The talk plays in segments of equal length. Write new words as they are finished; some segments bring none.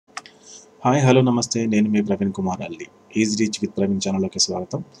Hi, hello, namaste. Name A.Praveen Kumar. Easy Reach with Praveen channel loki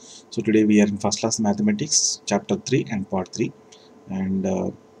swagatam. So today we are in first class mathematics, chapter 3 and part 3, and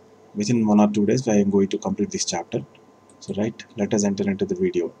within 1 or 2 days I am going to complete this chapter. So right, let us enter into the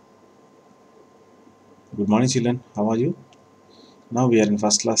video. Good morning, children. How are you? Now we are in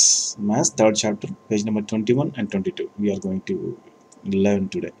first class maths, third chapter, page number 21 and 22. We are going to learn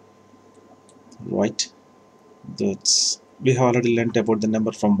today. Right. We have already learnt about the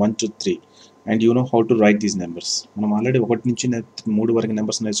number from 1 to 3, and you know how to write these numbers. మనం already 1 నుంచి 3 వరకు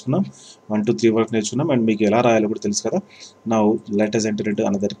numbers నేర్చుకున్నాం, 1 to 3 వరకు నేర్చుకున్నాం, and మీకు ఎలా రాయాలో కూడా తెలుసు కదా. Now let us enter into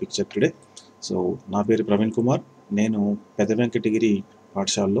another picture today. So నా పేరు ప్రవీణ్ కుమార్. నేను పెద్ద వెంకటగిరి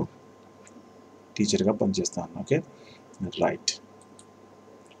పాఠశాలలో టీచర్గా పనిచేస్తాను. Okay, right.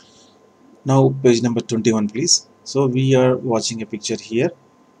 Now page number 21 please. So we are watching a picture here.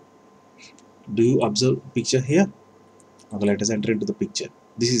 Do you observe picture here? Okay, let us enter into the picture.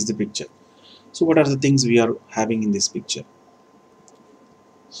 This is the picture. So what are the things we are having in this picture?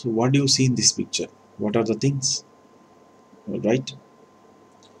 So what do you see in this picture? What are the things? All right.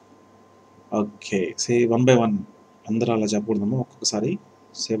 Okay, say one by one. అందరూ అలా చెప్పకూడదమ్మా, ఒక్కొక్కసారి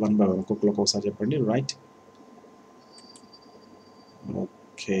say one by one, ఒక్కొక్కసారి చెప్పండి. Right.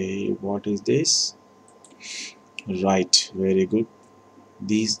 Okay, what is this? Right, very good.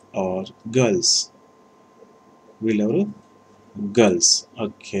 These are girls. వీళ్ళెవరు? Girls.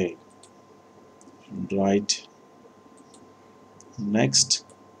 Okay, right. Next.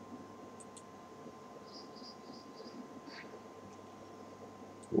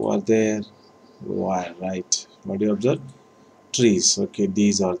 Were there? Why? Right. What do you observe? Trees. Okay,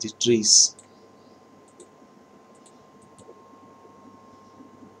 these are the trees.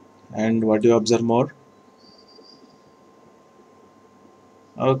 And what do you observe more?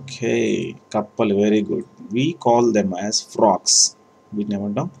 Okay, couple. Very good. We call them as frogs. We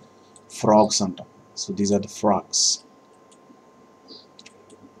name them frogs on top. So these are the frogs.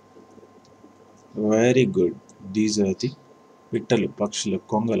 Very good. These are the పిట్టలు, పక్షులు,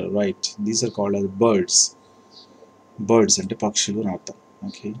 కొంగలు. Right. These are called as birds. Birds అంటే పక్షులు అని అర్థం.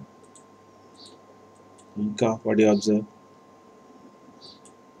 Okay. ఇంకా what do you observe?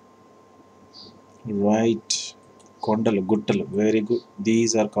 Right. కొండలు, గుట్టలు. Very good.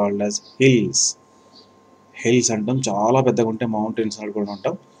 These are called as hills. Hills అంటాం, చాలా పెద్దగా ఉంటే మౌంటైన్స్ అని కూడా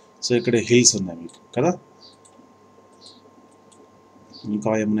అంటాం. సో ఇక్కడ హిల్స్ ఉన్నాయి మీకు కదా.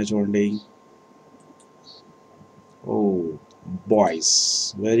 ఇంకా ఏమన్నా చూడండి. ఓ, boys.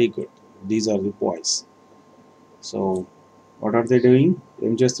 Very good. These are the boys. So what are they doing?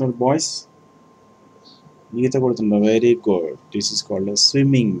 ఏం చేస్తున్నారు బాయ్స్? ఈత కొడుతున్నారు. Very good. This is called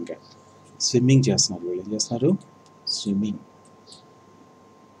swimming. Swimming చేస్తున్నారు. వీళ్ళు ఏం చేస్తున్నారు? స్విమ్మింగ్.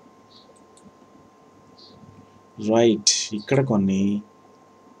 రైట్. ఇక్కడ కొన్ని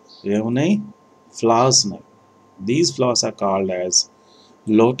ఏమున్నాయి? ఫ్లవర్స్ ఉన్నాయి. These flowers are called as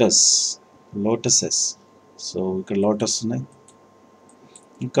lotus. Lotuses. So ఇక్కడ లోటస్ ఉన్నాయి.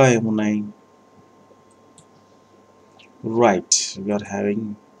 ఇంకా ఏమున్నాయి? రైట్, వీఆర్ హ్యావింగ్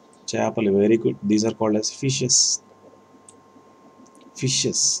చేపలు. Very good. These are called as fishes.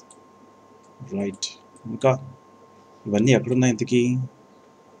 Fishes. Right. ఇంకా ఇవన్నీ ఎక్కడున్నాయి ఇంతకీ?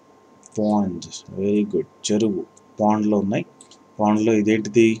 పాండ్. Very good. చెరువు, పాండ్లో ఉన్నాయి. పాండ్లో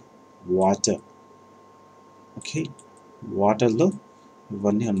ఇదేంటిది? వాటర్. ఓకే, వాటర్లో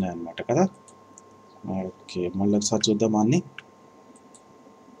ఇవన్నీ ఉన్నాయన్నమాట కదా. ఓకే, మళ్ళీ ఒకసారి చూద్దాం అన్ని.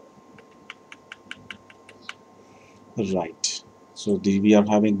 Right. So we are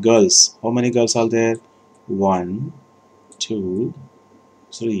having girls. How many girls are there? 1, 2,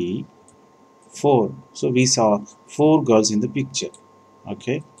 3, 4. So we saw 4 girls in the picture.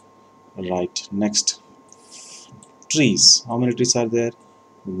 Okay. Right. Next. Trees. How many trees are there?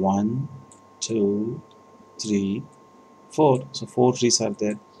 1, 2, 3, 4. So 4 trees are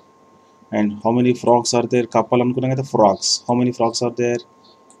there. And how many frogs are there? Couple అనుకున్నాం కదా, frogs. How many frogs are there?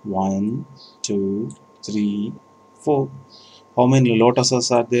 1, 2, 3, 4. How many lotuses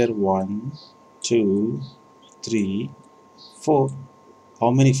are there? 1, 2, 3, 4.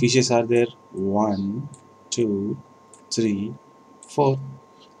 How many fishes are there? 1, 2, 3, 4.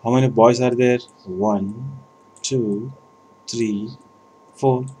 How many boys are there? 1, 2, 3,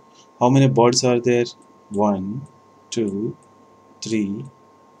 4. How many birds are there? 1, 2, 3,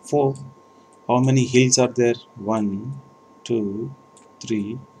 4. How many hills are there? 1, 2, 3,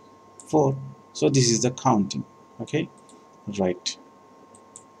 4. So this is the counting. Okay. Right.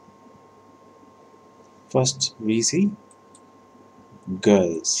 First we see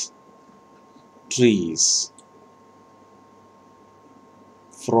girls, trees,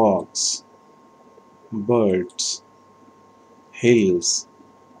 frogs, birds, hills,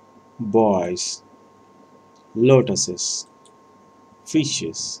 boys, lotuses,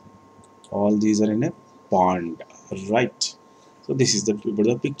 fishes. All these are in a pond, right? So this is the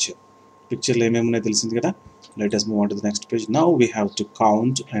picture. Picture lo emem unnayో తెలిసింది కదా. Let us move on to the next page. Now we have to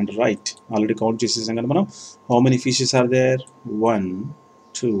count and write. Already count చేసేసాం కదా మనం. How many fishes are there? 1,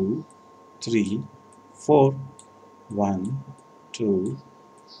 2, 3, 4. 1, 2,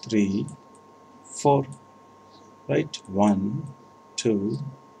 3, 4. Right? 1, 2,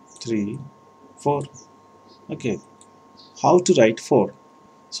 3, 4. Okay. How to write 4?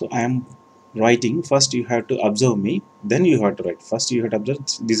 So I am writing. First you have to observe me, then you have to write. First you have to observe.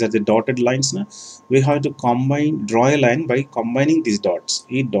 These are the dotted lines na. We have to combine, draw a line by combining these dots.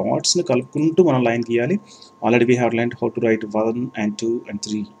 Ee dots ni kalupukuntu mana line giyali. Already we have learned how to write 1 and 2 and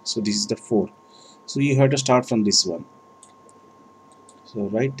 3. So this is the 4. So you have to start from this one. So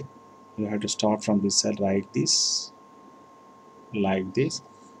right, you have to start from this side, write this like this,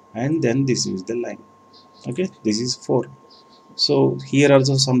 and then this is the line. Okay, this is 4. So here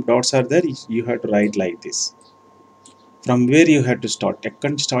also some dots are there. You have to write like this. From where you have to start? ఎక్కడి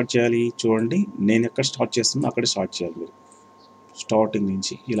నుంచి start చేయాలి చూడండి. నేను ఎక్కడ start చేస్తున్నా అక్కడ start చేయాలి మీరు. స్టార్టింగ్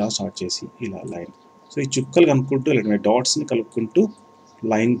నుంచి ఇలా స్టార్ట్ చేసి ఇలా లైన్. సో ఈ చుక్కలు కలుపుకుంటూ వెళ్ళటమే, డాట్స్ని కలుపుకుంటూ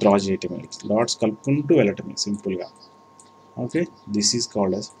లైన్ డ్రా చేయటమే, డాట్స్ కలుపుకుంటూ వెళ్ళటమే సింపుల్గా. Okay, this is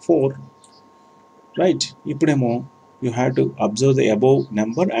called as 4. Right, ఇప్పుడేమో you have to observe the above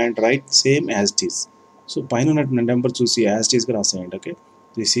number and right same as it is. So పైన ఉన్నటువంటి నెంబర్ చూసి యాజ్ ఇట్ ఈస్గా రాసేయండి. Okay,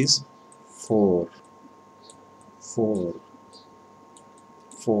 this is 4, 4,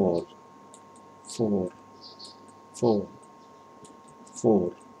 4, 4, 4, 4,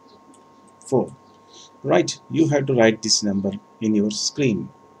 4. Right, you have to write this number in your screen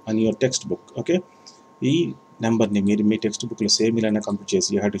on your textbook. Okay, ఈ నెంబర్ని మీరు మీ text బుక్లో same ఇలానే complete చేసి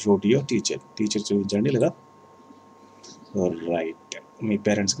you have to show to your teacher చూపించండి, లేదా రైట్ మీ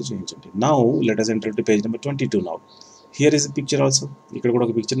పేరెంట్స్కి చూపించండి. Now let us enter to page number 22 now. Here is a picture also. ఇక్కడ కూడా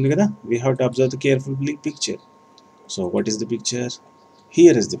ఒక పిక్చర్ ఉంది కదా. We have to observe the carefully picture. So what is the picture?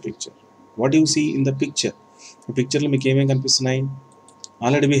 Here is the picture. What do you see in the picture? ఈ పిక్చర్లో మీకు ఏమేమి కనిపిస్తున్నాయి?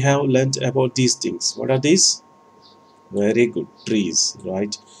 Already we have learnt about these things. What are these? Very good, trees,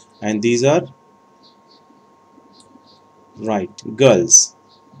 right? And these are right girls,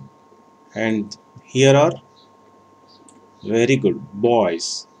 and here are very good boys.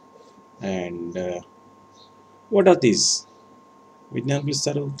 And what are these? విజ్ఞానం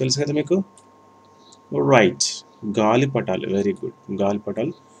పిలుస్తారు, తెలుసు కదా మీకు. రైట్, గాలిపటాలు. వెరీ గుడ్,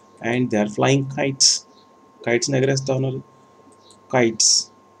 గాలిపటాలు. And they are flying kites. కైట్స్ని ఎగరేస్తూ ఉన్నారు. Kites,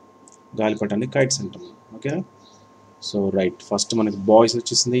 గాలిపటాన్ని kites అంటాం. ఓకేనా. సో రైట్, ఫస్ట్ మనకి బాయ్స్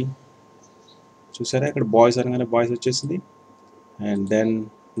వచ్చేసింది. చూసారా, ఇక్కడ బాయ్స్ అనగానే బాయ్స్ వచ్చేసింది. అండ్ దెన్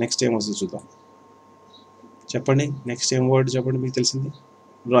నెక్స్ట్ ఏం వస్తుంది చూద్దాం. చెప్పండి, నెక్స్ట్ ఏం వర్డ్ చెప్పండి మీకు తెలిసింది.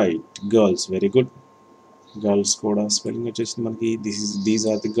 Right, girls. Very good, girls కూడా స్పెల్లింగ్ వచ్చేసింది మనకి. These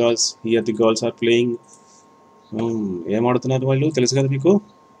are the girls. Here the girls are playing. ఏం ఆడుతున్నారు వాళ్ళు, తెలుసు కదా మీకు.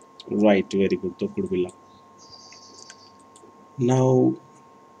 రైట్, వెరీ గుడ్, తొక్కుడు బిళ్ళ. నౌ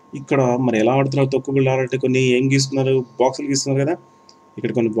ఇక్కడ మరి ఎలా ఆడుతున్నారు తొక్కుడు బిళ్ళ అంటే కొన్ని ఏం గీసుకున్నారు, బాక్సులు గీస్తున్నారు కదా.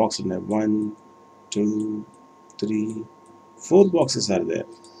 ఇక్కడ కొన్ని బాక్సులు ఉన్నాయి. 1, 2, 3, 4 boxes are there.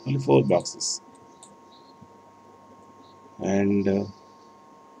 Only 4 boxes. And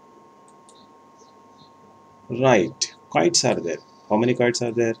right, kites are there. How many kites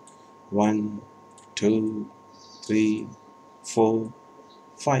are there? 1, 2, 3, 4,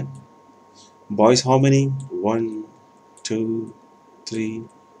 5. Boys, how many? 1, 2, 3,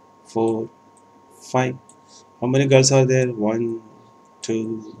 4, 5. How many girls are there? 1, 2,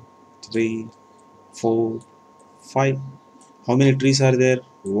 3, 4, 5. How many trees are there?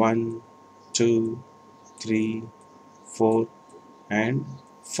 1, 2, 3, 4 and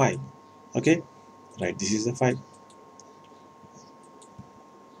 5. Okay, right, this is the 5.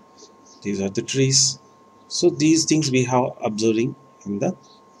 These are the trees. So these things we have observing in the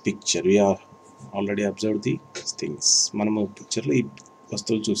picture. We are already observed these things. మనము పిక్చర్లో ఈ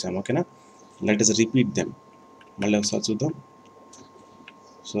వస్తువులు చూసాము. ఓకేనా. Let us repeat them. మళ్ళీ ఒకసారి చూద్దాం.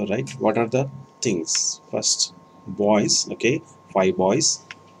 So right, what are the things? First, boys. Okay, 5 boys,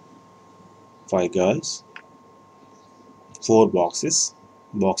 5 girls, 4 boxes.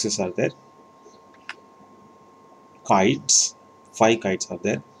 Boxes are there. Kites, 5 kites are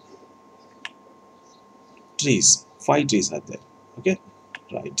there. Trees, 5 trees are there. Okay,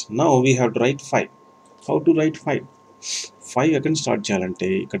 right. Now we have to write 5. How to write 5? 5 ఎక్కడ start చేయాలంటే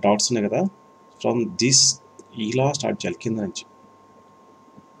ఇక్కడ dots ఉన్నాయి కదా. From this ఇలా start చేయాలి, కింద నుంచి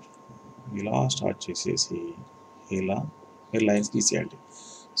ఇలా స్టార్ట్ చేసేసి ఇలా మీరు లైన్స్ తీసేయండి.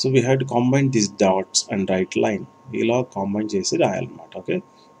 So we have to combine this dots and right line. ఇలా కాంబైన్ చేసి రాయాలన్నమాట. ఓకే,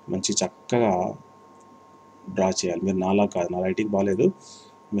 మంచి చక్కగా డ్రా చేయాలి. మీరు నాలా కాదు, నా రైటింగ్ బాగాలేదు,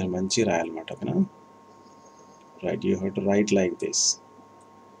 మీరు మంచి రాయాలన్నమాట. ఓకేనా? Right, you have to right like this.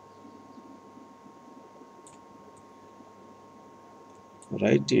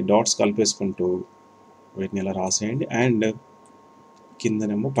 Right, ఈ డాట్స్ కలిపేసుకుంటూ వీటిని ఇలా రాసేయండి. అండ్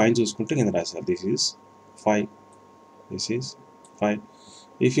కిందనేమో పైన చూసుకుంటే కింద రాశారు this is 5, this is 5.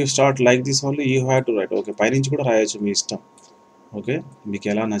 If you start like this only you have to right. Okay, పైనుంచి కూడా రాయొచ్చు మీ ఇష్టం. ఓకే, మీకు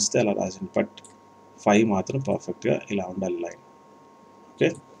ఎలా నచ్చితే అలా రాసండి. బట్ 5 మాత్రం పర్ఫెక్ట్గా ఇలా ఉండాలి line. Okay,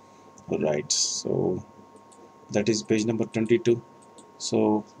 right. So that is page number 22. So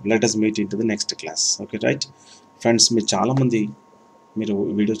let us meet in to the next class. Okay, right friends, మీరు చాలామంది మీరు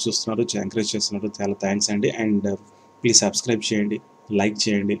వీడియో చూస్తున్నారు, ఎంకరేజ్ చేస్తున్నారు, చాలా థ్యాంక్స్ అండి. అండ్ ప్లీజ్ సబ్స్క్రైబ్ చేయండి, లైక్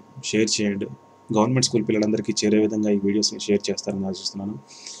చేయండి, షేర్ చేయండి. గవర్నమెంట్ స్కూల్ పిల్లలందరికీ చేరే విధంగా ఈ వీడియోస్ని షేర్ చేస్తారని ఆశిస్తున్నాను.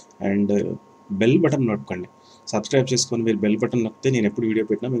 అండ్ బెల్ బటన్ నొక్కండి. సబ్స్క్రైబ్ చేసుకొని మీరు బెల్ బటన్ నొక్కితే నేను ఎప్పుడు వీడియో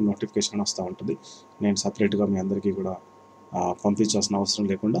పెట్టినా మీకు నోటిఫికేషన్ వస్తూ ఉంటుంది. నేను సపరేట్గా మీ అందరికీ కూడా పంపించాల్సిన అవసరం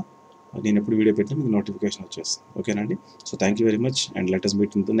లేకుండా నేను ఎప్పుడు వీడియో పెట్టినా మీకు నోటిఫికేషన్ వచ్చేస్తుంది. ఓకేనండి? So thank you very much and let us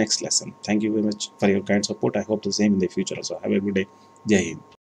meet in the next lesson. Thank you very much for your kind support. I hope the same in the future also. Have a good day. జై హింద్.